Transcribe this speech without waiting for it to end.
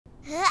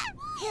Huh?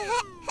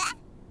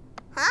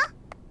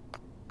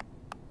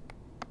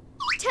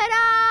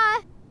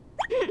 Ta-da!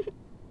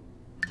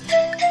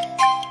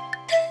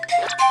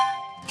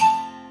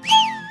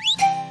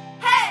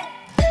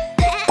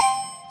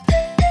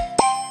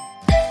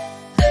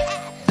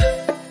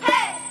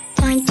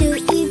 Time to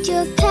eat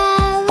your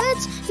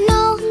carrots.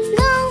 No,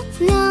 no,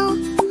 no.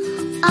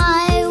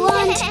 I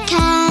want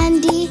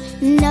candy.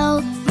 No,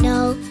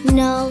 no,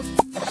 no.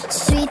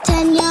 Sweet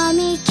and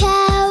yummy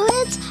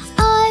carrots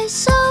are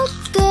so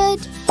good.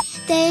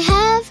 They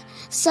have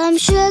some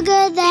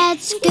sugar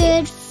that's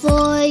good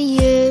for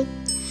you.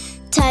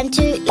 Time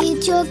to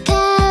eat your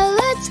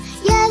carrots.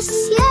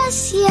 Yes,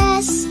 yes,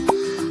 yes.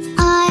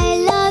 I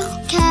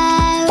love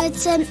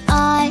carrots and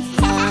I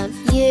love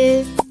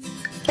you.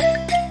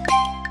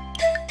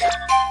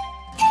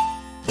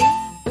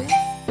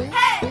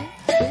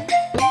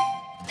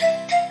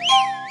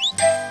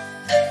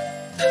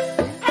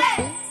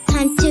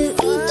 Time to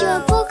eat your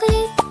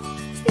broccoli.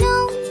 No,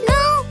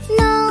 no,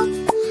 no.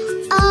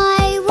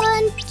 I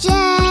want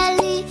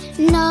jelly.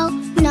 No,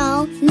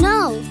 no,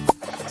 no.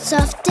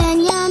 Soft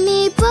and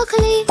yummy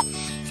broccoli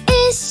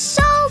is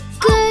so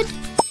good.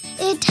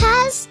 It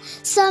has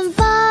some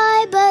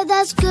fiber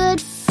that's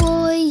good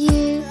for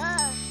you.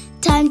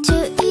 Time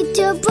to eat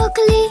your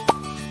broccoli.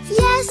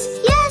 Yes,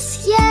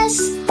 yes, yes.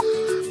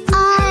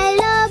 I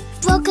love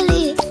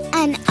broccoli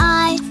and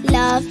I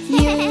love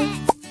you.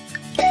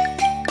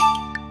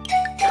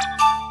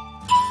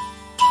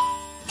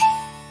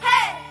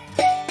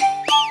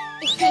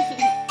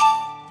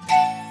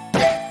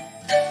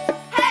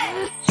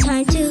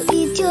 Time to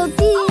eat your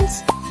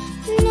beans.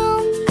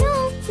 No,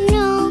 no,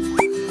 no.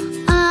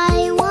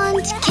 I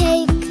want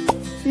cake.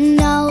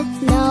 No,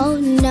 no,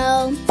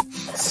 no.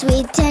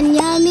 Sweet and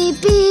yummy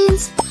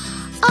beans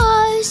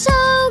are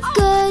so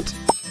good.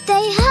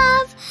 They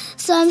have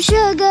some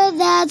sugar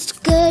that's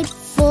good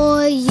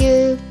for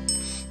you.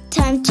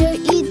 Time to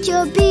eat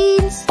your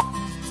beans.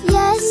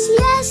 Yes,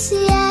 yes,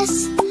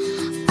 yes.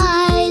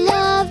 I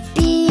love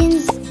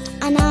beans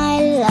and I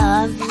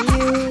love you.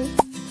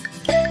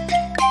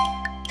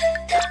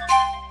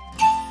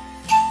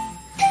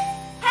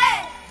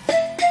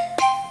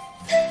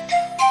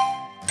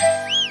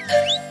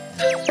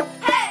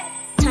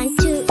 Time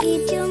to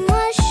eat your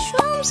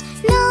mushrooms.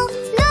 No,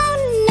 no,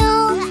 no.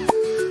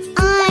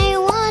 I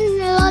want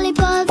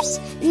lollipops.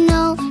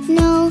 No,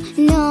 no,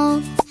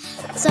 no.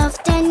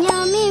 Soft and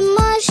yummy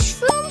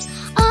mushrooms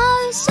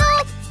are so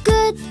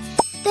good.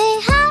 They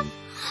have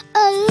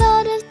a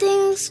lot of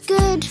things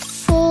good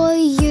for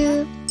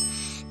you.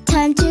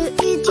 Time to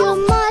eat your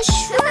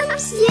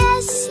mushrooms.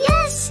 Yes,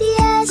 yes,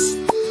 yes.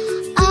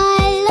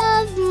 I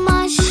love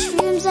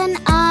mushrooms and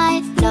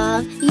I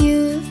love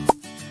you.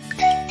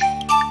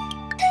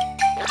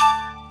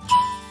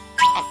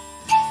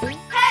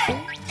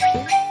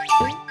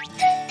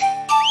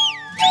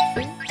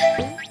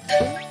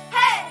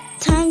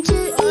 Time to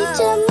eat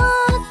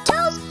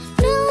tomatoes.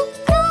 No,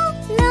 no,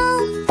 no.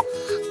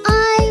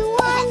 I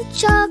want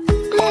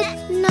chocolate.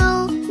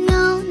 No,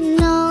 no,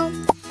 no.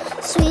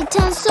 Sweet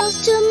and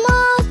soft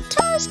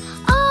tomatoes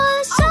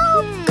are so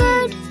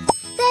good.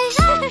 They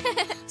have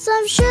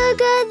some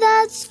sugar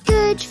that's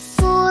good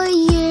for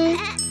you.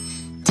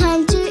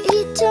 Time to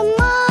eat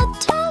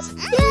tomatoes.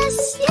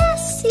 Yes,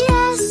 yes,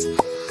 yes.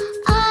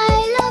 I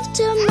love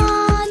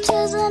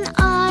tomatoes and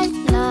I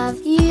love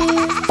you.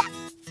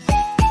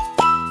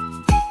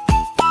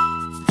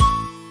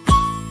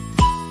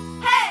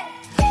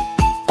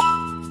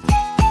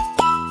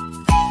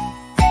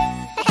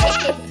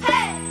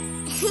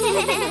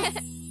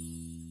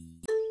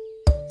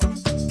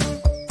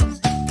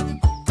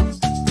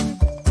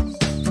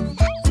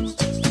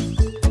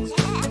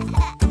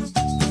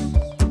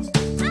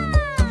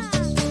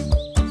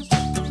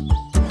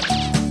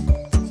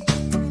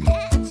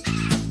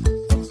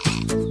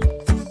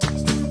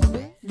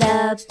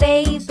 The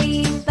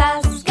baby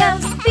bus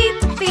goes beep,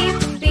 beep,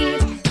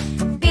 beep.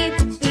 Beep,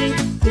 beep,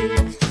 beep.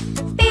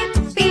 Beep,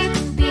 beep,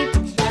 beep.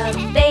 The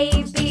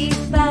baby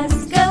bus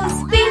goes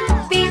beep,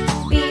 beep,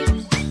 beep.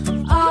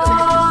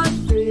 All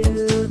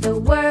through the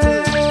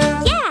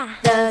world. Yeah!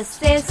 The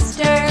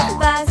sister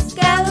bus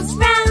goes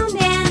round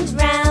and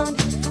round.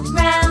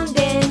 Round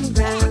and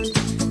round.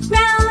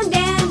 Round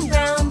and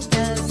round.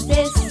 The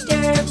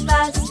sister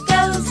bus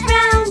goes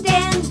round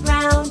and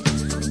round.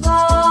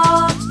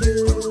 All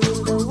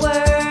through the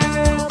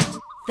world.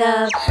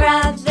 The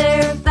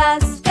brother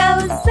bus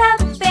goes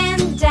up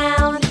and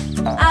down,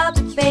 up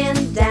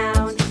and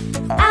down,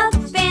 up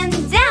and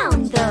down.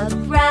 The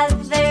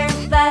brother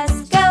bus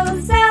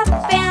goes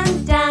up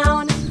and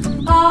down,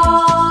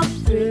 all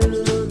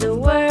through the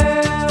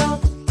world.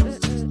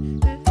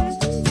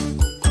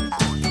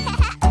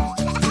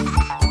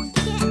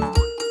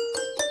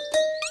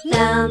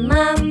 The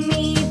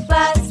mummy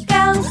bus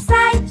goes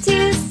side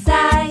to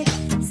side,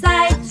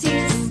 side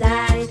to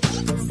side,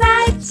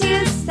 side to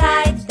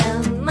side. The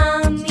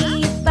mummy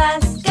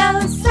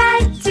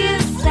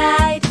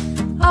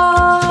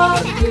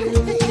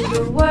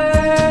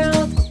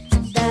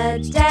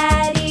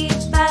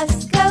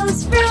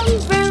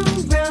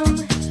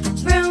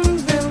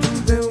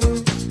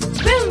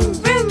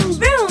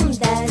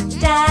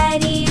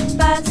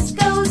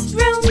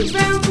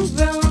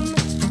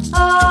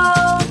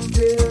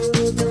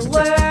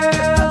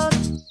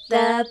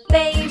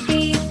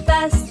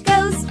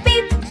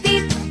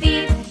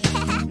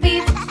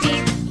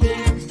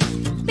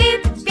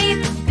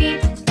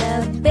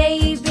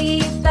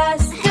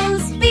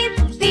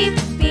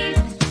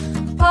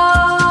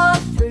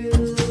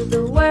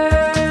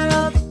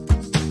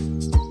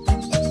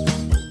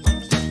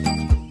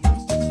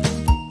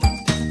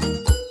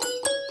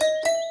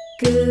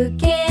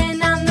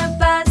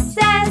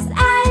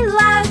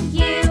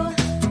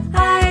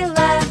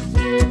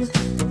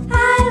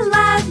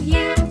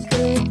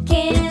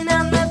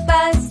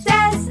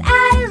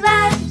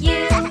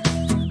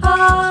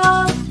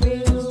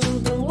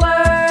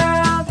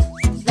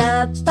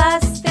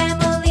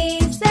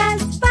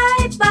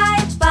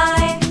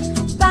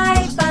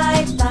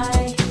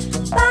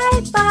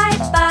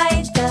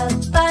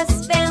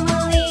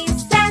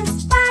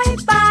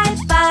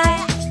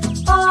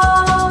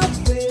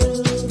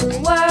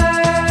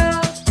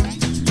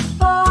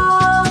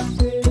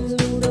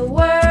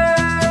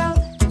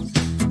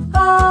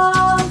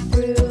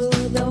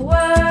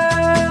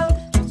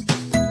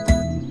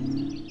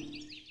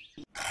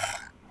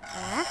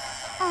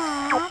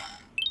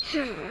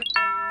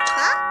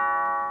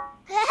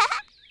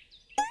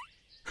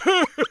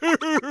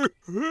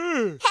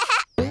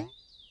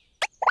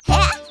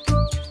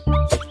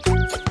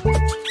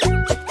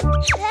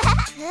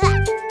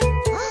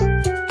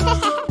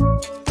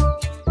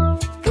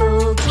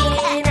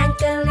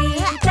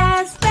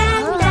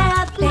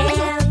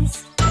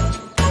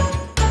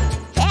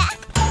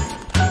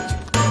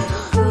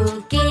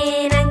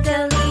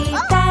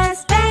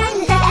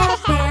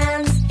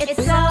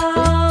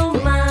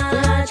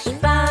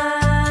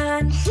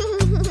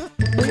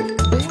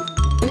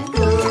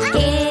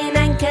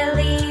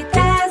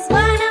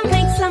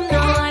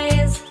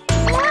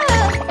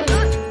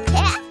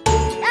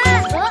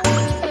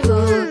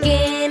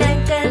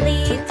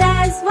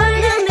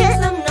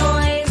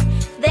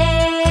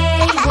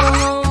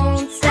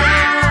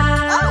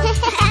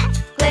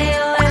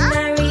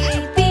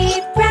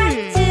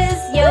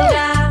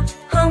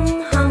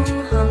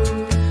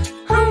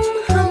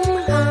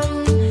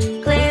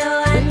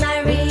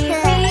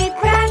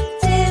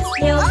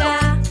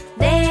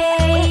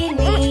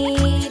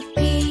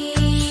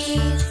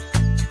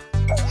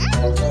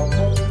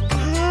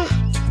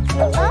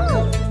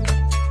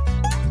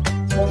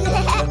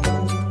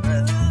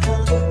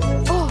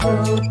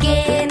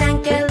Cuquín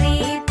and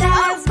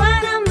Calitas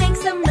wanna make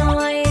some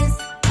noise.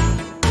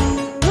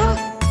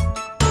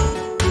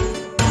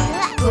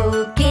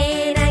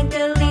 Cuquín and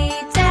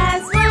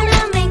Calitas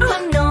wanna make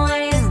some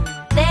noise.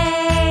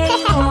 They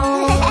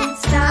won't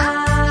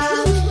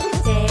stop.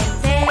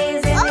 Ted's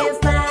in his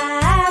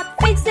lab,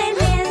 fixing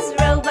his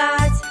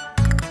robot.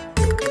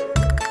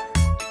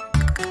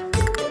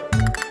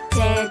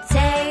 Ted's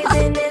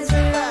in his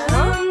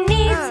room,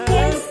 needs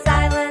his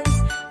silence.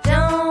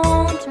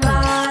 Don't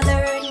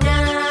bother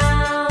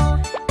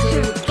now.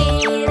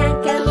 Cuquín and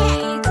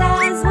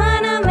Calitas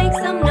wanna make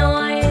some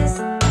noise.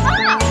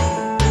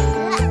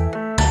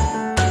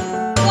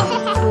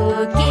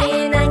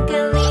 Cuquín and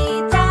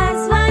Calitas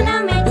wanna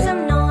make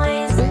some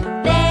noise.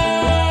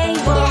 They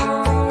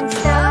won't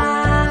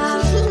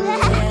stop.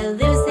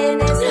 Lucien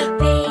is a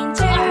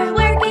painter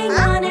working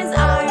on his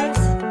art.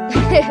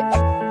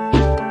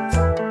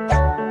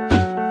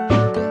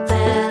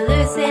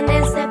 Lucien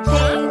is a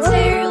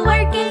painter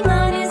working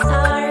on his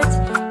art.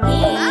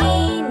 He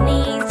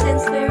needs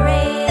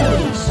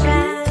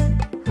inspiration.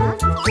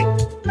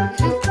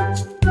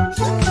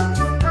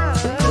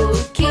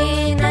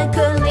 Cuquín and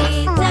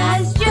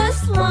Calitas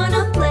just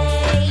wanna play.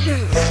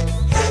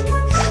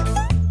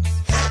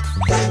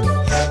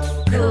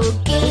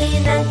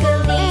 Cuquín and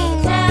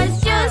Calitas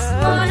just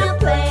wanna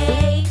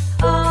play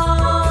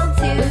all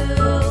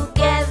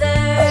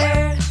together.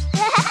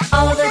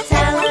 All the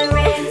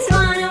Telerins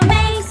wanna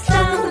make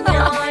some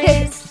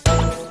noise.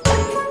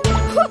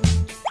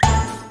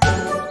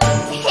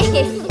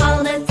 All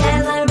the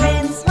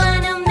Telerins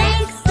wanna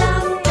make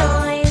some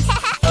noise.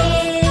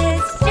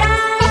 It's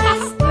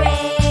just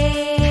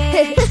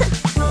great.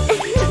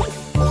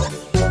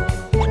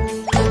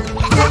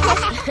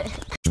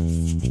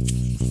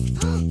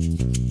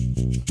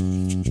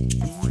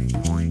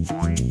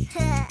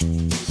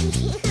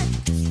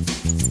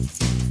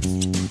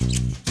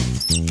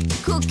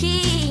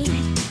 Cuquín,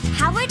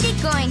 how are they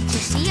going to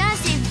see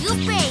us if you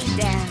pay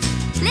them?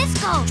 Let's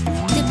go.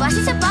 The bus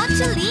is about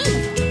to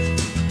leave.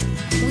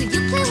 Will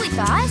you play with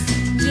us?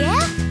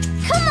 Yeah?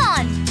 Come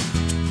on.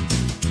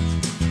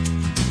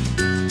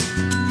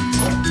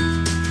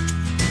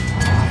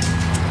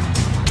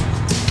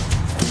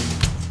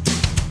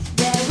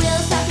 The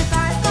wheels of the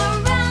bus go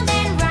round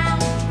and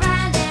round,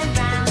 round and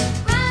round,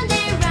 round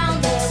and round.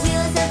 The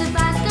wheels of the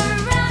bus go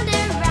round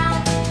and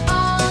round,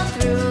 all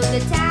through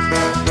the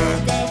town.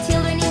 The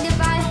children in the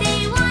bus, they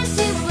want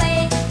to play,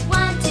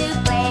 want to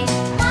play,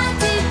 want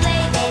to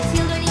play. The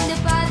children in the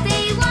bus,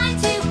 they want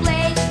to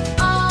play,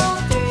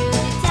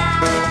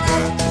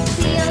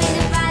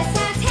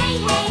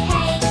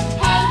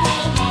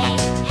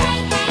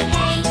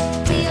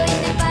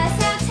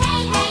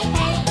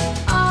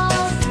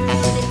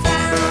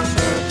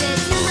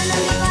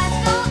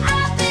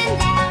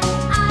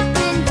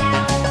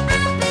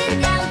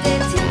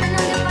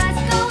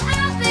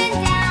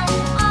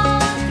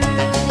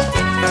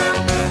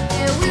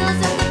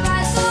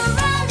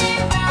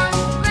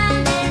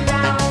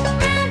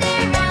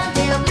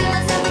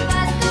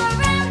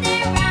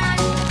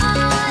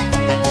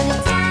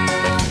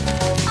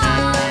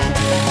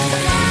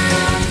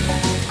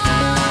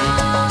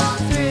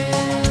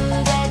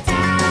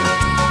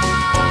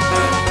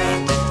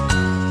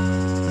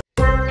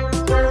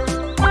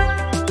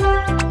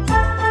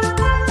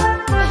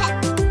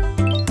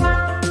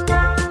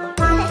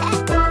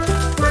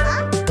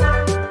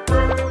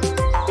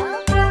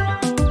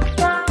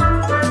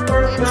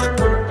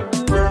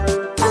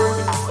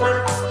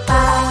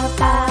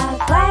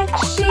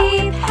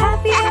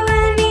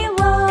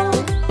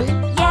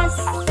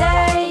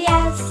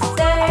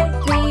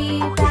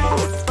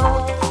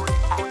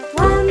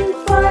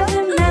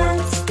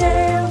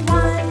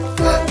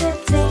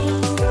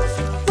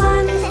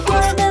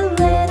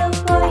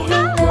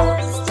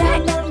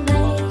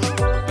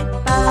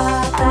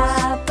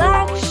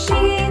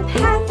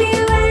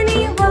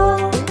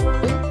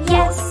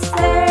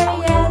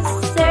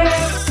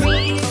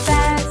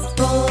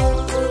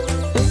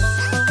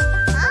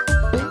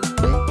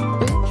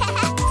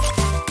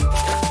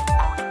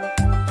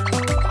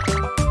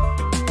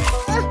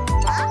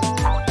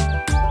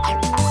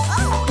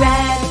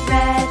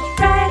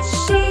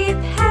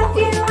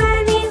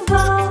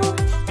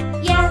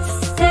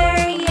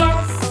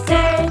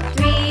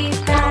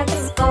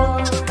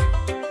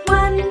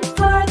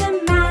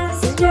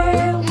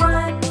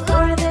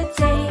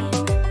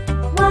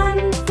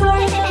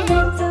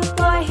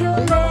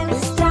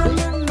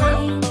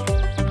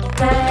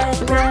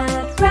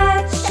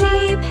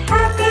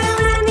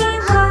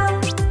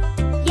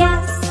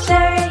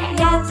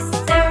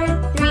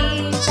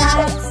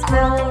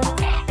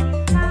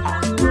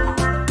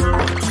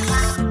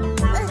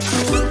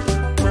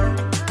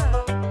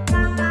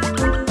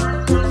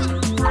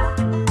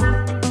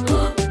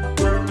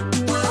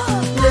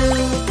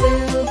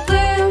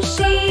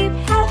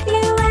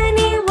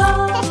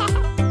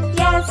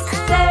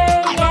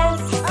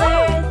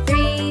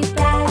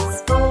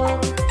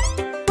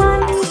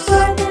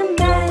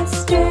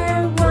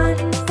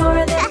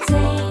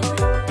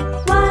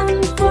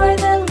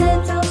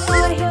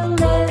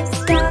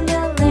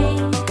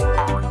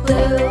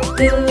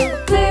 Blue,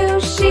 blue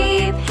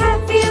sheep,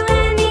 have you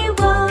any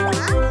wool?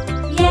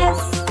 Yes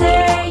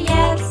sir,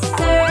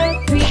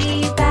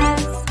 3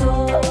 bags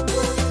full.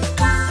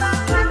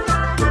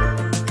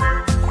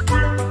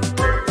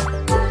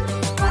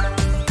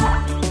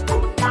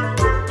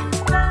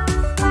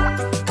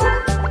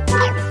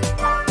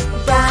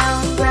 Brown,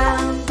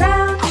 brown,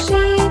 brown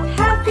sheep,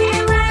 have you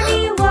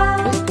any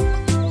wool?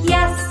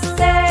 Yes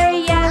sir,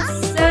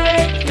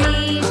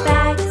 3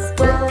 bags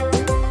full.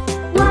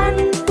 One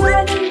for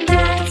the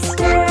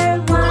master,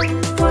 one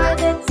for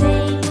the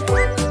tame,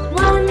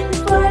 one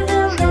for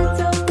the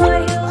little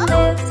boy who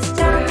lives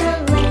down the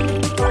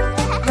lane.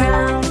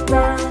 Brown,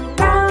 brown,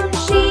 brown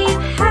sheep,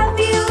 have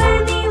you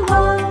any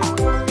wool?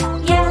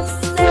 Yes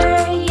sir,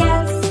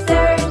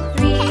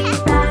 3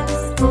 bags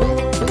full.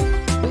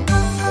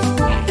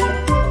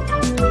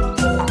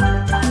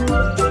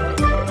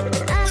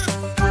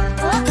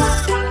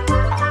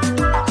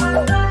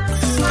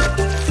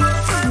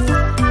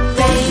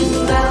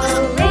 Rainbow,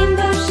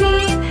 rainbow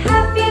sheep,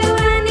 have you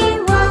any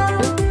wool?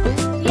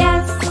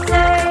 Yes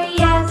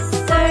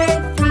sir,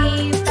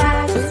 3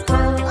 bags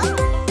full.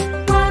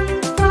 One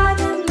for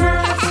the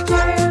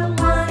master,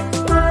 one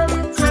for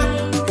the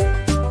tame,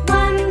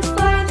 one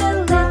for the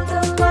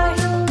little boy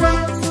who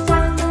lives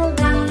down the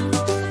lane.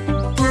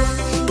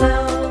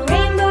 Rainbow,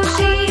 rainbow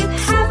sheep,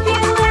 have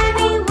you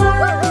any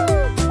wool?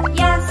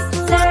 Yes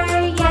sir,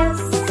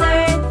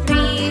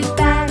 3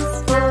 bags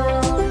full.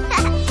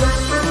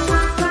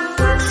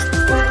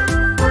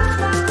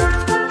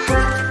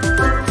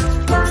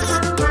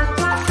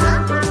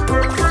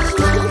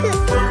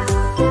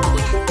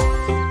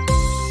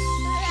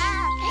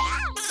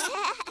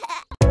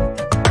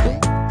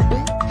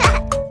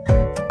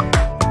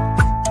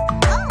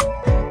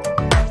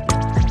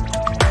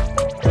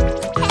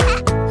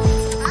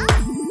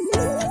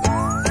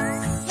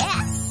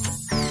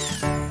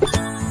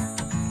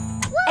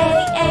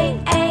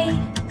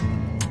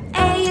 A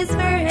is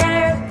for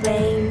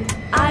airplane,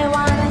 I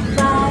wanna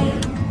fly.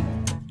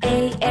 A.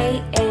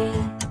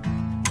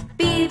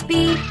 B, B,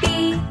 B,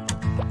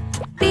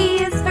 B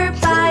is for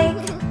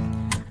bike,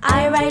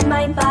 I ride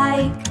my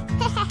bike.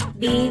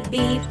 B,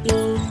 B, B.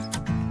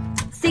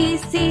 C,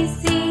 C,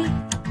 C,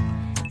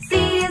 C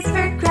is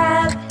for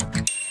crab,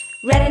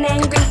 red and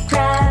angry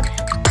crab.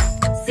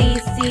 C,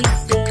 C,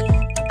 C.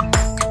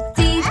 D,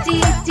 D,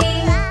 D,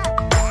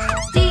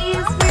 D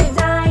is for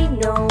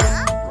dino,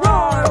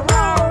 roar,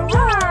 roar,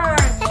 roar.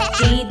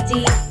 D, D,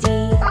 D.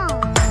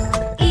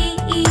 E,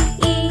 E,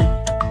 E,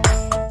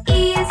 E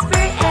is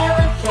for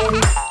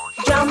elephant,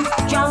 jump,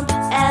 jump,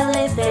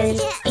 elephant.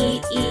 E,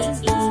 E,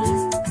 E.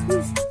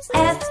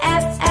 F,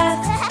 F, F,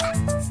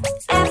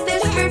 F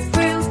is for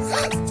fruit,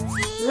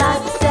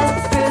 lots of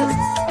fruit.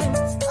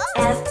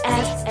 F,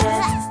 F,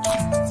 F.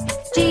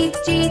 G,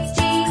 G,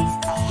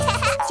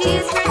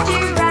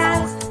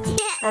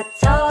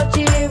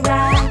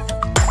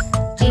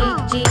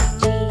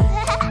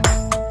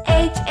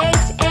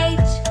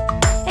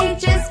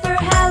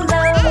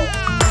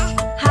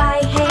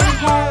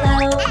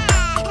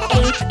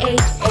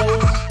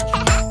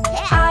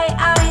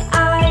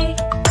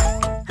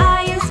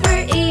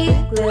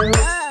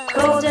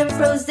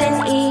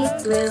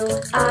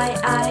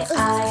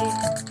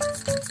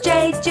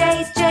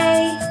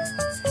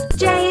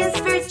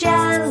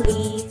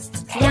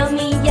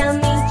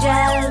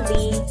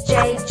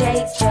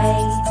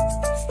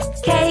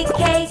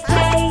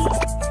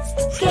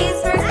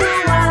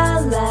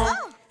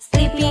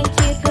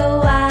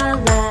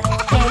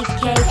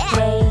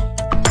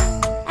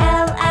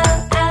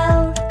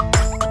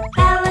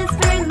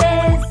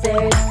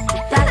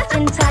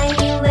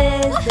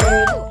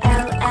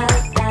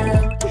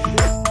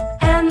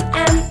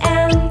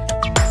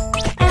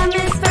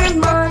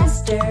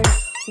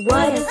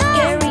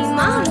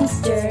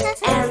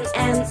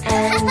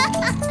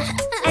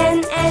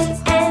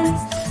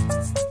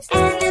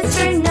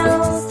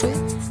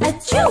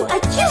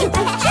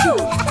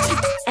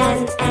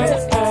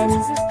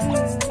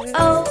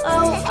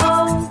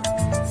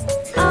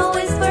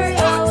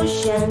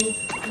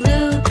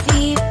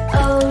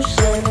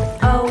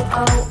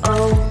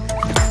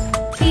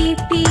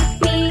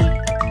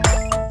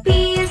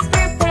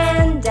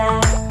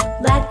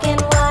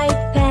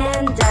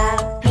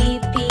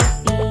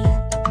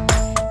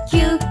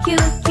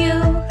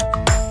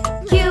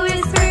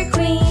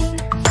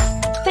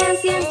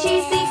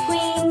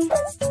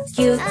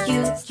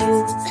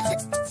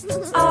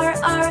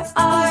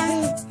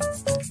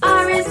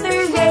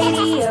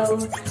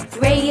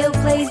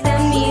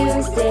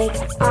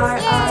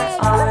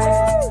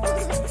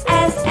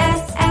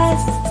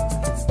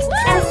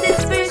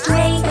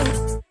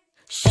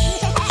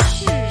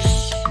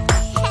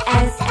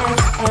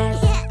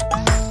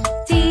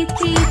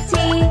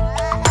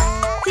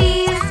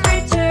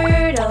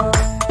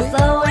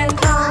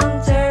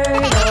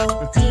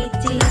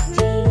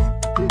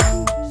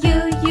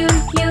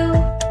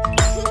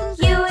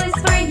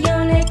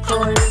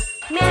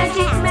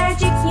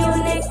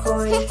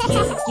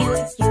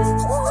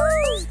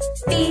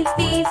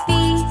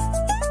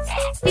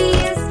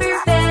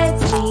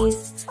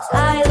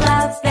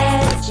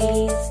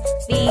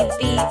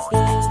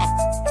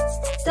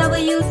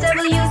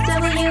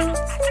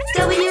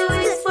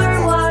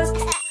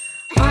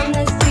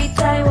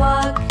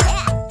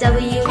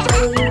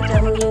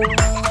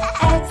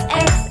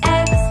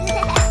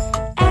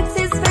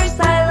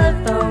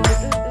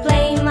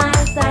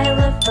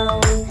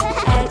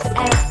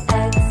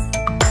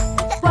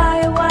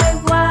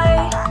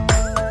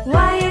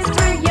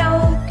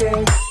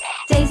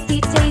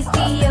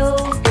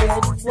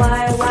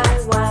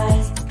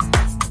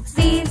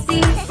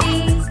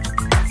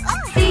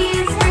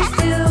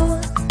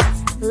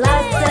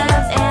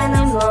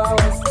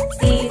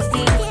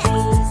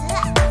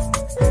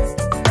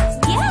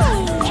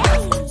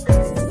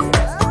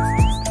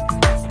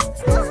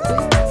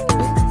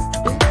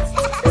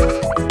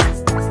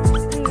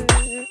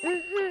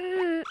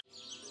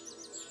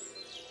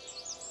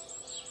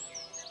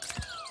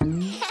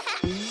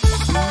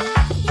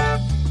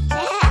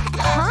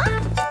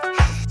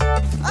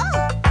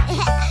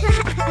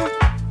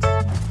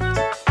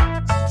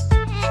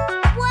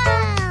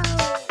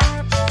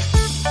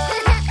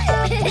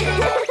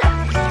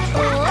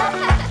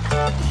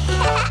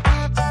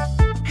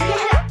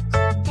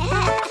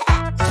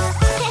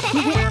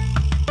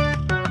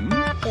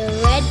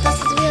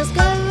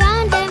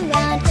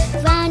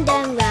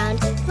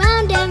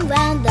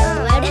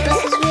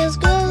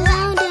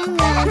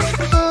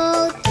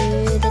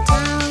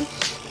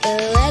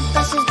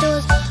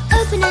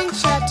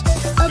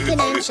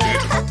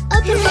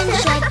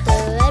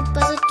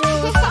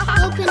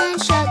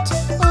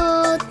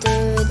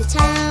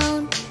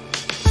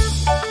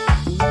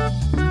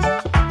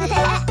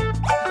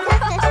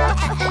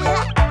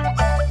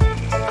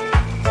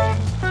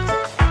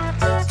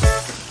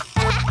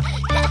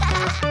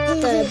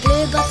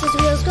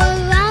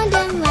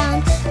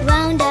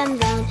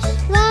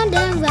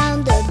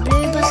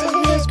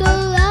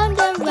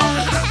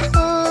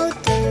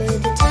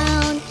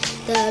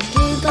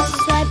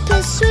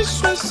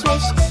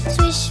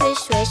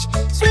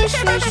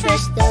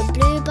 The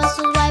blue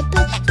buses ride,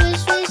 swish,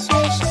 swish,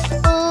 swish,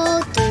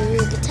 all through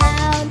the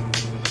town.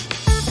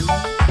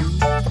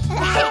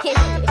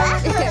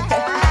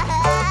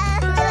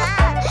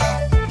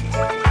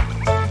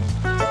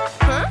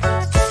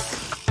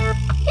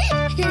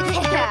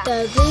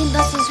 The green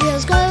bus's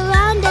wheels go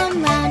round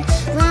and round,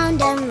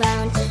 round and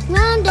round,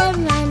 round and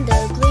round.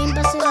 The green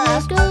bus's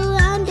wheels go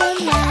round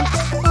and round,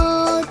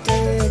 all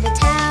through the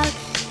town.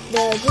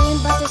 The green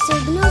bus's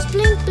signals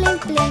blink,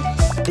 blink, blink,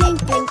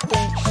 blink, blink,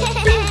 blink,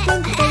 blink,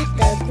 blink, blink.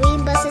 The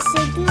green bus's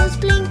signals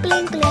blink,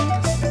 blink, blink,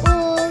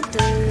 all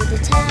through the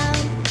town.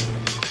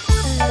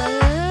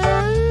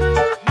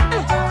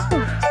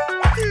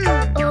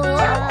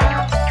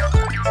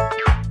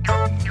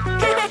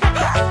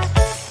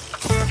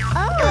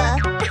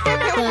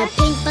 The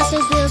pink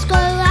bus's wheels go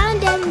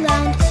round and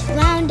round,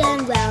 round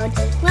and round,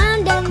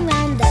 round and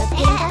round. The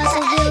pink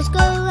bus's wheels go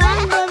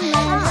round and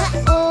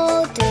round,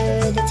 all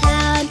through the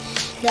town.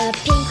 The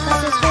pink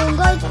bus's horn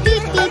goes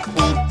beep, beep,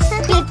 beep,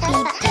 beep,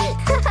 beep, beep,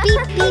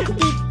 beep, beep,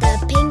 beep. The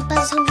pink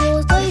bus's horn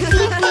goes beep,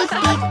 beep, beep,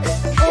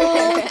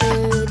 all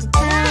through the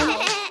town.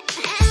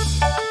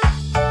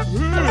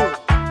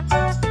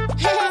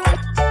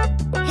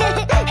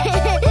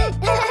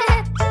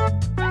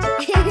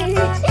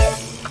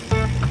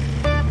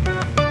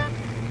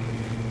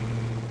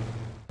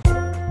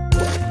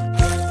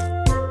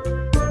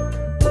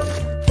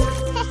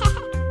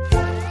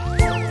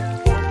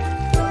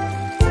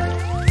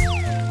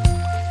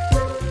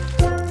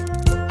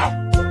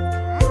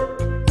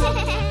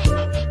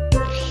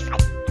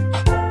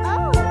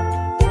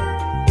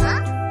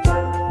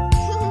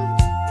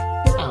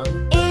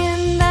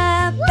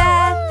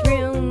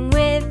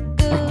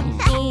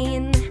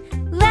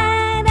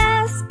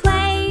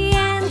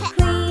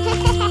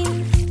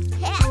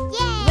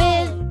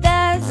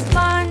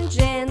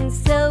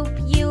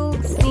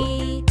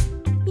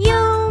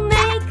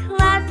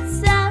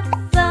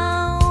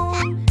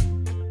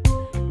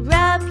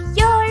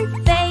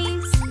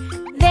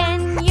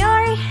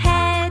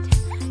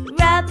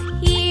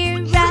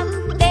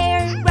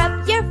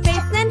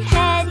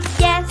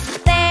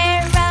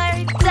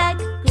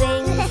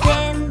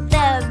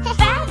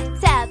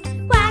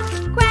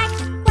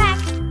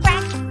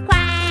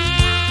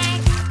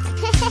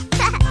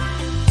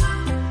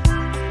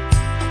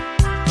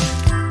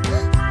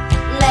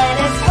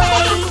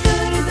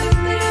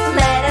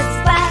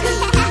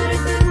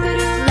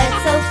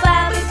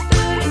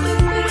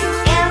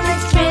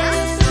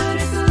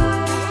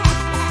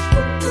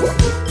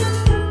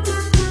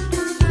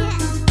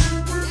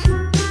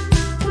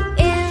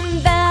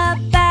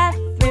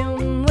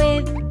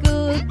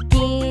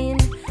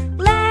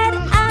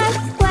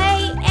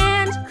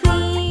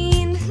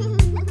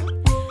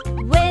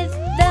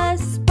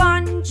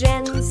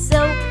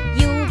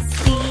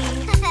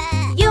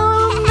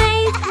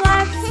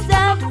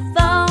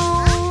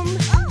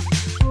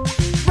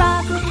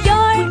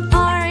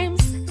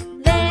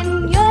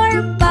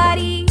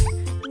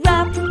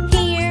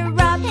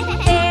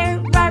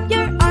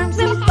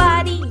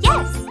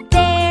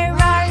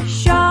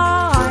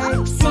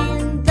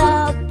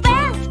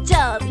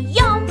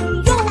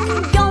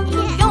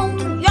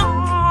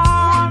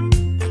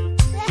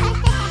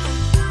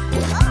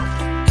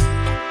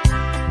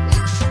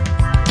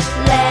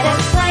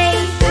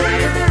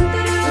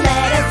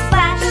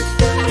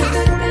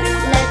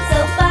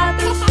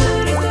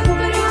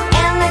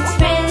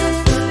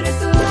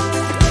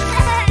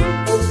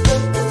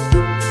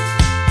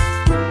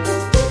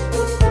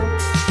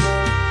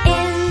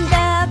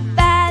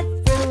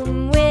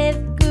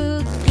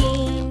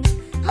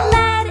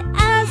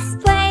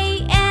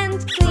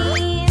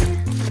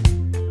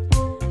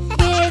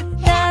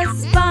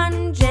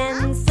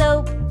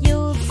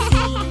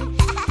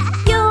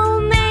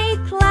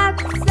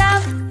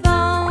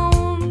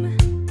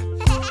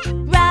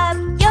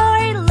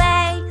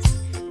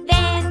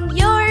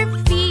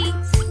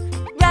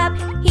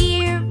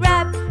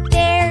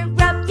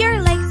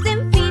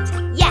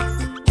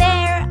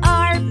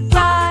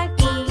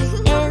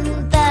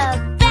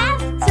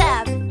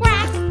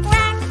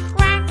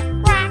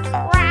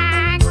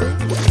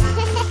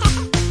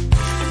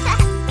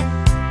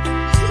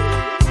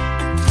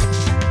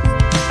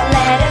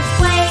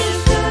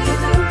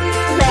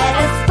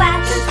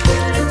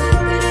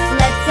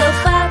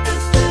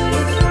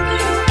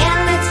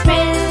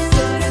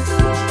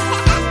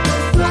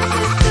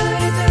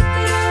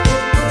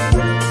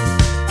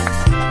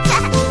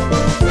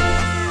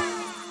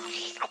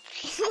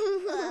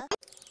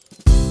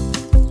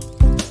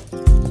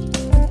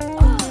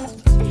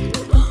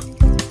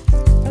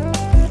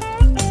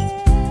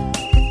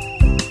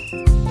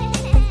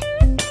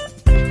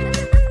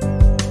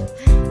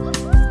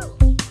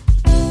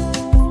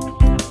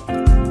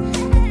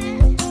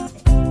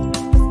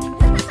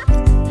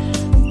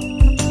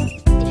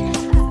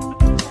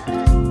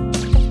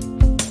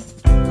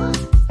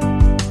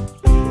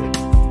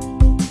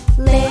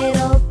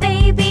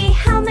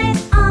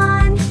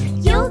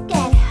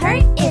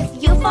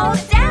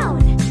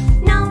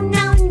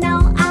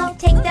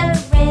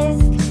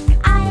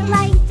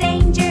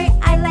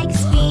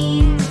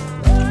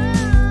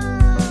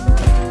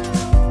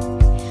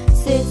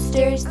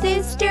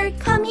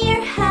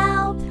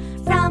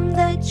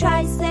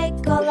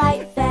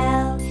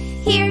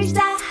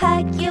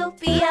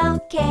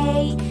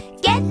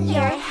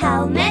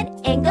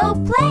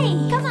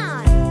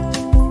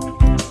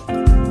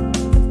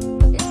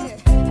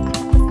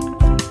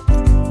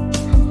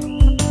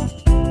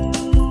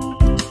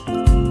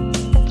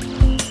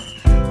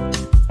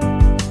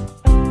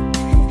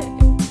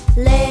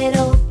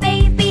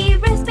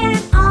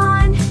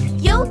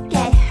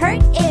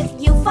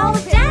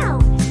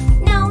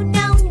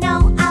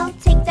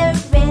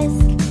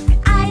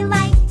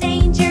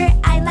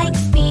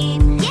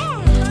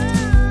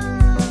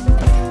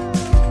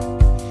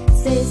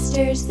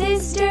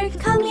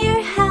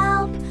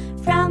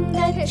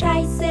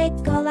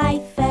 tricycle I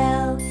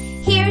fell.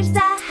 Here's a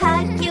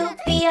hug, you'll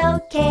be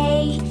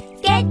okay.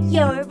 Get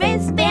your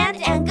wristband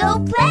and go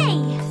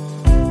play.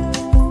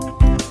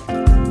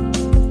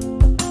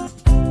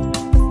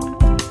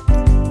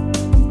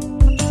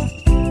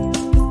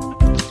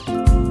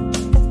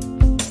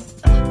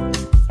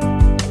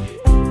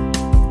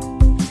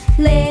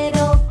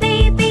 Little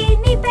baby,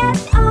 knee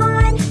pads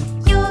on.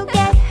 You'll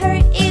get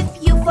hurt if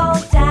you fall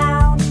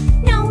down.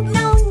 No,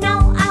 no,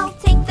 no, I'll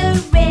take the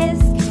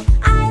risk.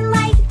 I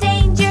like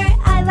danger,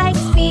 I like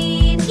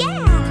speed.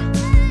 Yeah!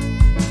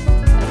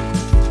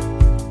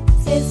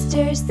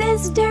 Sister,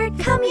 sister,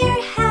 come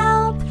here,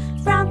 help.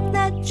 From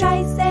the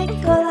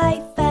tricycle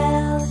I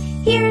fell.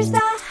 Here's a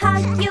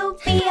hug, you'll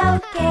be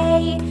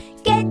okay.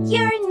 Get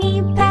your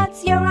knee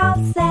pads, you're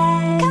all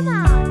set. Come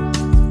on!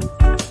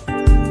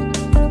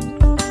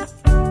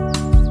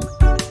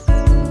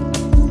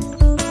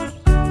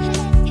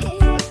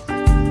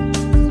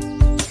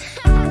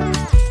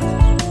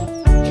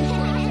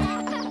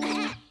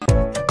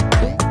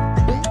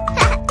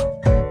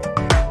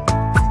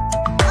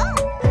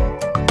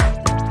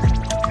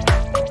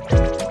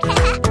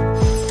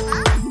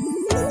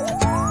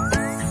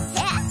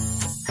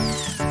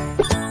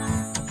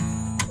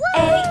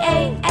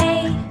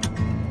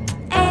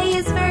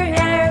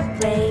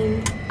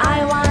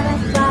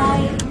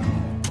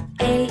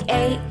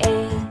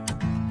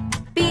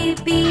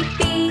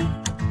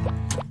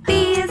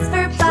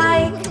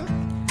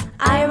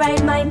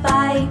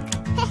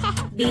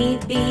 B,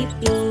 B,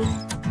 B.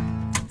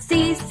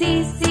 C,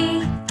 C,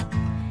 C.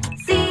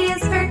 C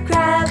is for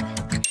crab.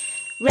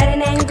 Red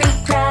and angry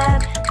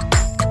crab.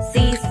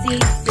 C, C,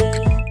 C.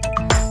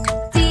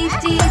 D,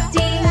 D, D.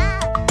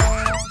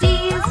 D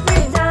is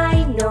for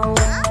dino.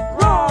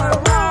 Roar,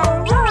 roar,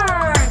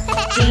 roar.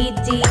 D,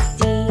 D,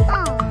 D.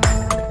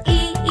 E,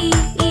 E,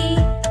 E.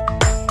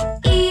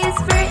 E is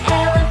for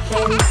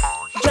elephant.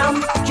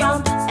 Jump,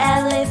 jump,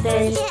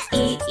 elephant.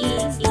 E, E,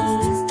 E.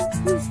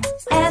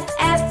 F,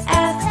 F,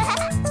 F.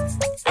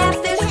 F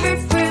is for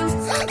fruit.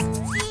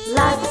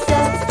 Lots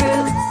of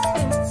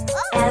fruits.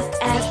 F,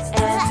 F,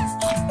 F.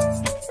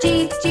 G,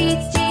 G,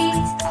 G.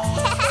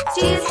 G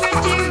is for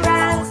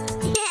giraffe.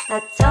 A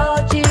tall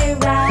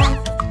giraffe.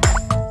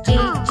 G,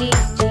 G,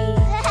 G.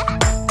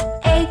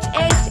 H,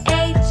 H,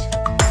 H.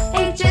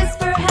 H is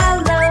for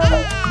hello.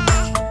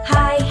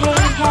 Hi,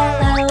 hey,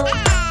 hello.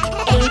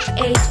 H,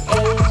 H,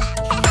 H.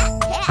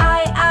 I.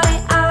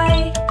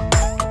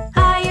 I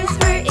is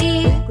for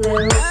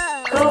igloo.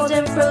 Cold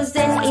and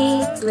frozen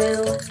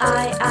igloo. I.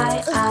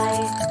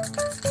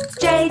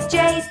 J, J,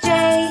 J.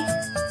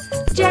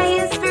 J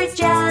is for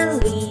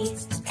jelly.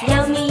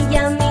 Yummy,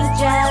 yummy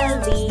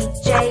jelly.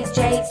 J, J,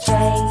 J.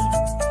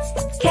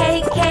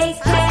 K, K,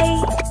 K.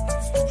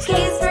 K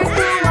is for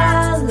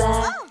koala.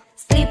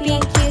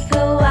 Sleeping cute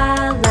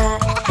koala.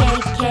 K,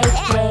 K,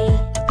 K.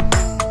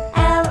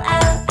 L,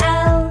 L,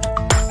 L.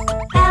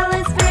 L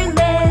is for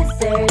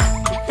lizard.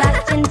 Fat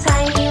and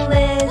tiny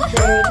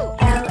lizard.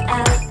 L,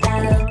 L,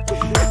 L.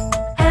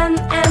 M,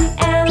 M,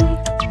 M.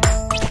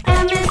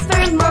 M is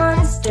for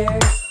monster.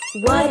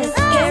 What a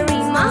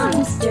scary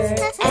monster.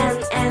 M,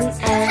 M,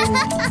 M.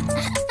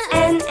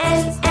 N,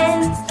 N,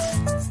 N.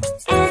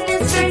 N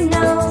is for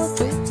nose.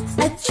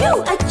 Achoo,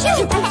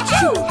 achoo,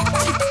 achoo.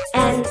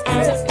 N,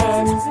 N,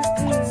 N.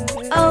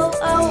 O,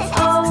 O,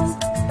 O.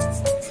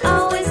 O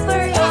is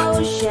for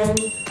ocean.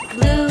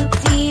 Blue,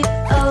 deep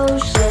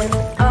ocean.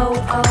 O,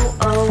 O,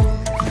 O.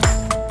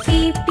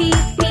 P, P,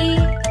 P.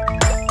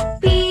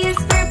 P is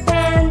for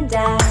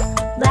panda.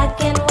 Black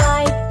and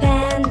white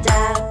panda.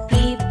 P,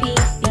 P,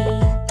 P.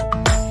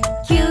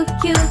 Q,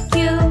 Q, Q.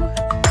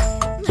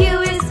 Q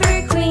is for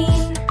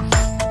queen.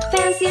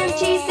 Fancy and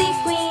cheesy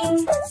queen.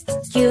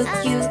 Q,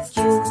 Q, Q.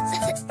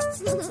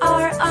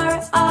 R, R,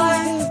 R.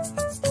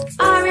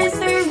 R is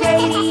for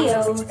radio.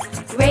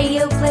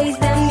 Radio plays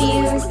the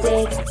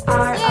music.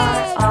 R,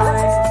 R,